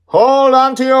Hold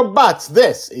on to your butts.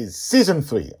 This is Season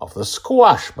 3 of the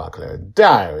Squashbuckler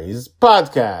Diaries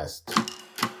podcast.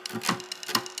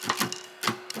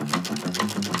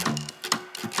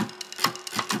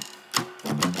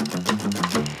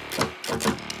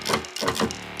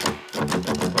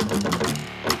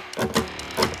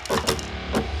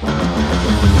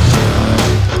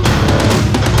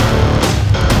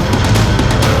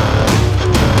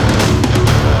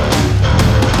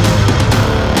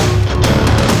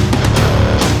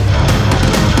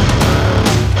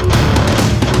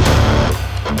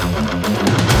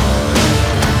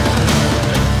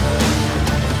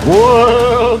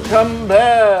 Welcome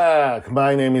back!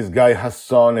 My name is Guy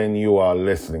Hasson and you are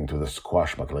listening to the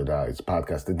Squashbuckler Diaries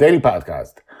podcast, the daily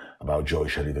podcast about Joy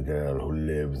Shelley, the girl who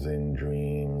lives in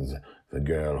dreams, the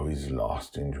girl who is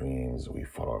lost in dreams. We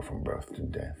follow her from birth to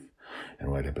death.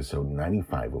 And we're at episode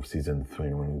 95 of season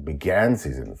 3. When we began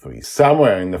season 3,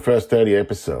 somewhere in the first 30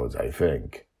 episodes, I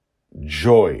think,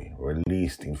 Joy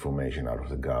released information out of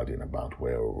the Guardian about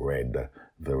where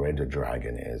the Red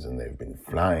Dragon is, and they've been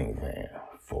flying there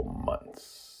for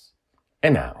months.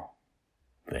 And now,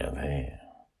 they're there.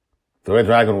 The Red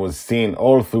Dragon was seen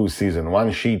all through season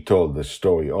 1. She told the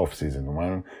story of season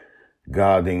 1,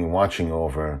 guarding, watching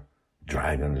over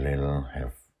Dragon Little,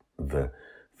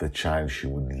 the child she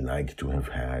would like to have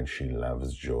had. She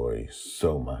loves Joy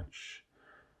so much,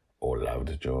 or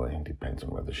loved Joy, depends on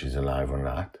whether she's alive or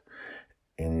not.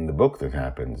 In the book that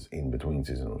happens in between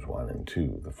seasons 1 and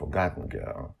 2, The Forgotten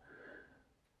Girl,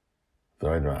 the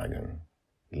Red Dragon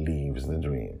leaves the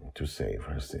dream to save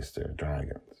her sister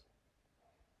dragons.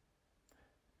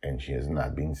 And she has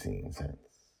not been seen since.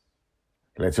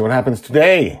 Let's see what happens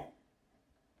today.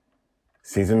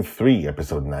 Season 3,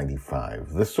 episode 95,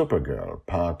 The Supergirl,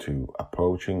 part 2,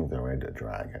 Approaching the Red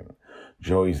Dragon.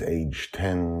 Joy's age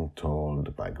 10,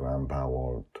 told by Grandpa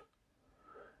Walt.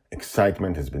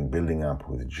 Excitement has been building up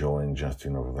with Joy and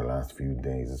Justin over the last few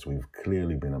days as we've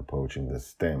clearly been approaching the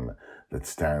stem that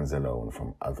stands alone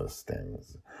from other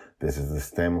stems. This is the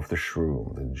stem of the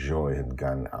shroom that Joy had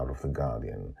gotten out of the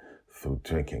Guardian through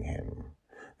tricking him.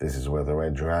 This is where the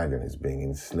Red Dragon is being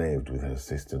enslaved with her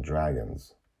sister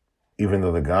dragons. Even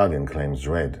though the Guardian claims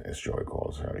Red, as Joy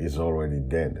calls her, is already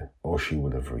dead, or she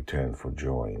would have returned for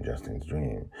Joy in Justin's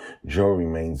dream, Joy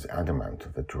remains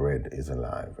adamant that Red is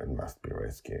alive and must be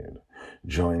rescued.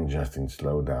 Joy and Justin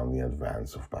slow down the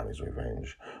advance of Bunny's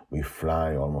revenge. We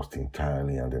fly almost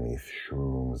entirely underneath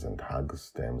shrooms and hug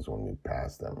stems when we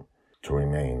pass them, to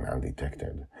remain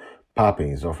undetected.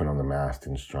 Poppy is often on the mast,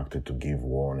 instructed to give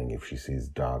warning if she sees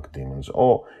dark demons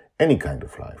or any kind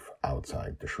of life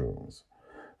outside the shrooms.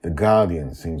 The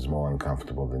Guardian seems more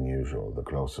uncomfortable than usual the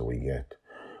closer we get.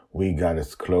 We got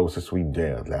as close as we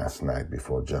dared last night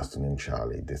before Justin and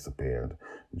Charlie disappeared.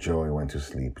 Joy went to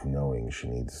sleep knowing she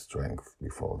needs strength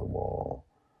before the war.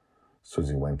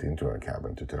 Susie went into her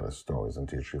cabin to tell her stories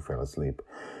until she fell asleep.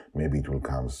 Maybe it will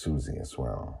calm Susie as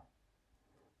well.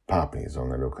 Poppy is on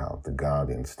the lookout. The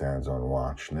Guardian stands on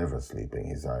watch, never sleeping,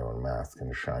 his iron mask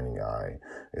and shining eye,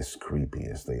 as creepy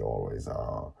as they always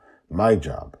are. My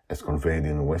job, as conveyed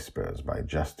in whispers by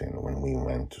Justin when we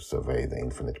went to survey the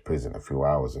Infinite Prison a few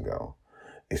hours ago,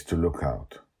 is to look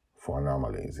out for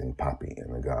anomalies in Poppy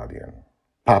and the Guardian.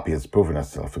 Poppy has proven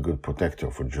herself a good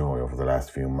protector for Joy over the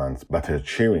last few months, but her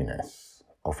cheeriness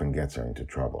often gets her into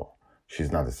trouble.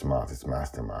 She's not as smart as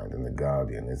Mastermind, and the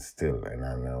Guardian is still an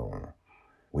unknown.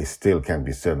 We still can't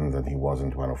be certain that he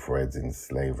wasn't one of Red's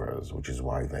enslavers, which is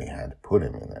why they had put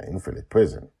him in an Infinite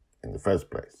Prison in the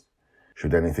first place.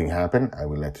 Should anything happen, I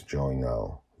will let Joy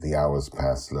know. The hours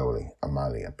pass slowly.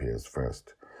 Amali appears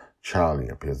first. Charlie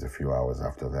appears a few hours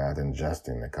after that, and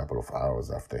Justin a couple of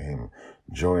hours after him.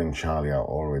 Joy and Charlie are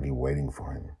already waiting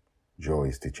for him. Joy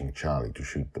is teaching Charlie to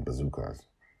shoot the bazookas.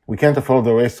 We can't afford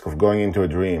the risk of going into a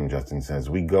dream, Justin says.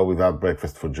 We go without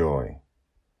breakfast for Joy.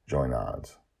 Joy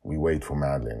nods. We wait for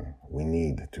Madeline. We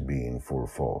need to be in full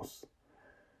force.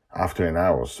 After an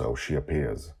hour or so, she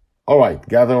appears. All right,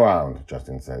 gather around,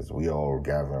 Justin says. We all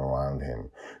gather around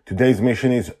him. Today's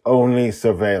mission is only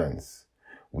surveillance.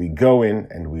 We go in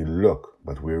and we look,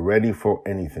 but we're ready for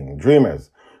anything. Dreamers,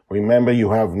 remember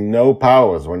you have no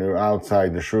powers when you're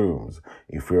outside the shrooms.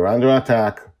 If we're under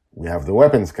attack, we have the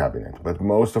weapons cabinet, but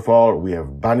most of all, we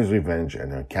have Bunny's revenge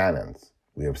and her cannons.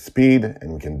 We have speed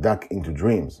and we can duck into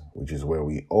dreams, which is where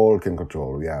we all can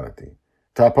control reality.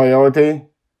 Top priority?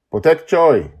 Protect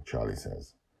Joy, Charlie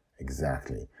says.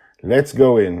 Exactly. Let's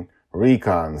go in,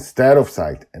 recon, stay out of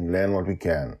sight, and learn what we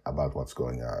can about what's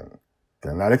going on.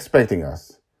 They're not expecting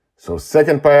us, so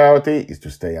second priority is to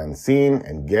stay unseen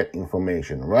and get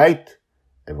information, right?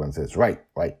 Everyone says, right.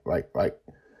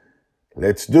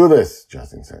 Let's do this,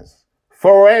 Justin says.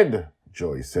 Forward,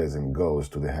 Joy says and goes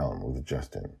to the helm with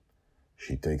Justin.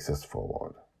 She takes us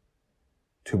forward.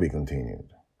 To be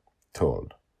continued.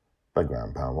 Told by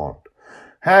Grandpa Walt.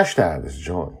 Hashtags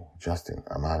Joy, Justin,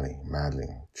 Amali,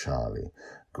 Madeline, Charlie,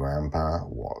 Grandpa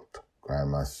Walt,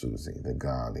 Grandma Susie, The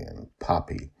Guardian,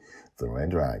 Poppy, The Red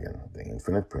Dragon, The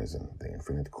Infinite Prison, The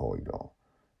Infinite Corridor.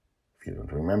 If you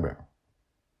don't remember,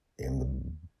 in the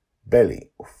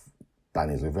belly of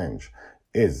Bunny's Revenge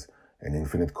is an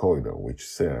infinite corridor which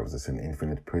serves as an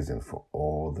infinite prison for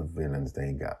all the villains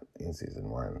they got in season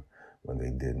 1 when they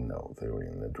didn't know they were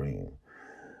in a dream.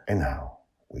 And now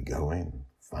we go in.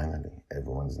 Finally,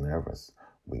 everyone's nervous.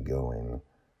 We go in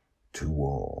to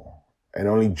war. And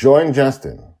only Joy and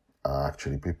Justin are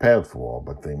actually prepared for war,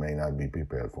 but they may not be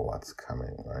prepared for what's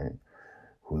coming, right?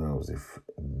 Who knows if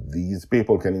these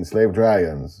people can enslave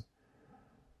dragons,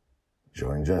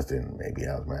 Joy and Justin may be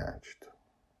outmatched.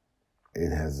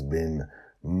 It has been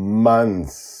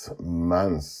months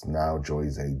now.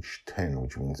 Joy's age 10,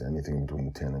 which means anything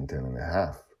between 10 and 10 and a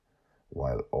half,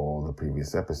 while all the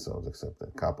previous episodes, except a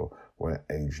couple, were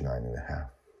age 9 and a half,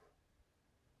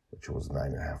 which was 9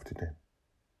 and a half to 10.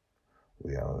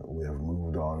 We have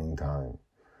moved on in time.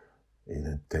 It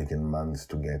had taken months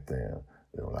to get there.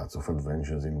 There were lots of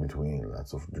adventures in between,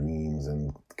 lots of dreams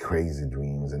and crazy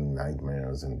dreams and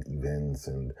nightmares and events,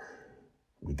 and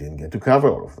we didn't get to cover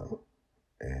all of them.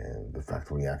 And the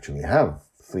fact we actually have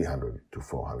 300 to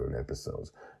 400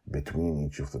 episodes between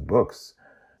each of the books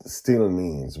still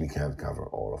means we can't cover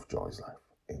all of Joy's life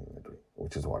in the dream,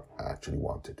 which is what I actually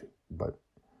want to do. But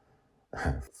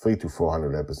 300 to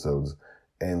 400 episodes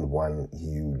and one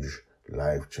huge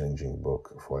life-changing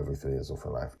book for every 3 years of her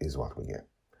life is what we get.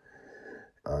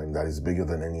 And that is bigger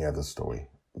than any other story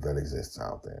that exists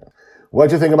out there. What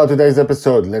do you think about today's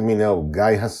episode? Let me know.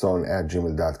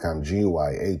 GuyHasson@gmail.com.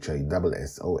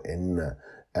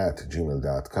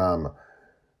 GuyHasson@gmail.com.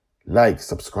 Like,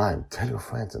 subscribe, tell your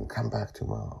friends, and come back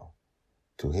tomorrow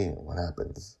to hear what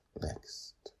happens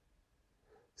next.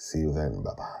 See you then.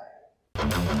 Bye-bye.